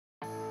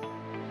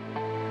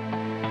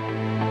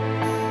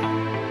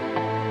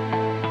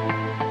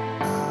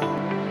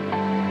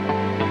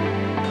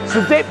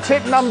So dip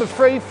tip number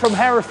 3 from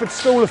Hereford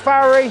School of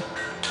Farriery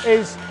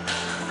is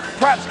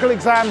practical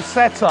exam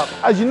setup.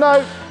 As you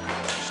know,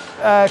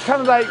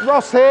 candidate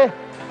Ross here,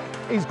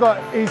 he's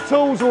got his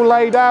tools all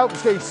laid out,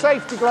 he's got his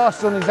safety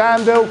glasses on his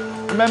anvil.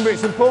 Remember,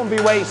 it's important to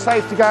be wearing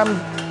safety glasses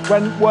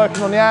when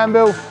working on the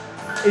anvil.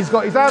 He's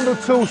got his anvil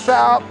tools set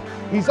up.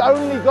 He's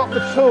only got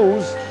the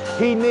tools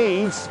he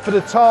needs for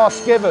the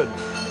task given.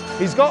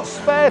 He's got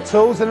spare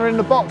tools and they're in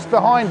the box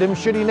behind him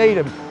should he need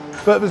them.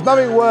 But there's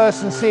nothing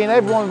worse than seeing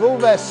everyone with all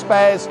their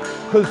spares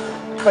because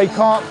they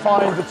can't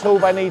find the tool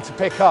they need to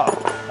pick up.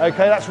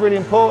 Okay, that's really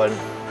important.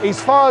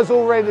 His fire's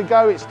all ready to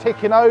go, it's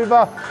ticking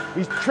over.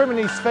 He's trimming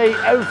his feet,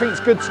 everything's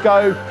good to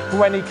go for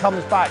when he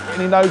comes back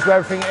and he knows where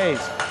everything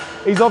is.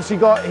 He's obviously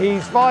got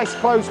his vice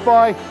close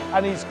by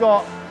and he's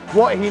got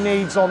what he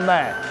needs on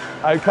there,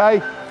 okay?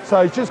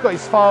 So he's just got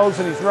his files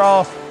and his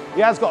rasp.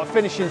 He has got a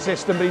finishing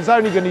system, but he's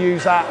only going to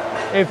use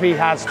that if he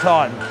has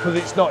time because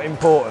it's not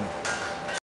important.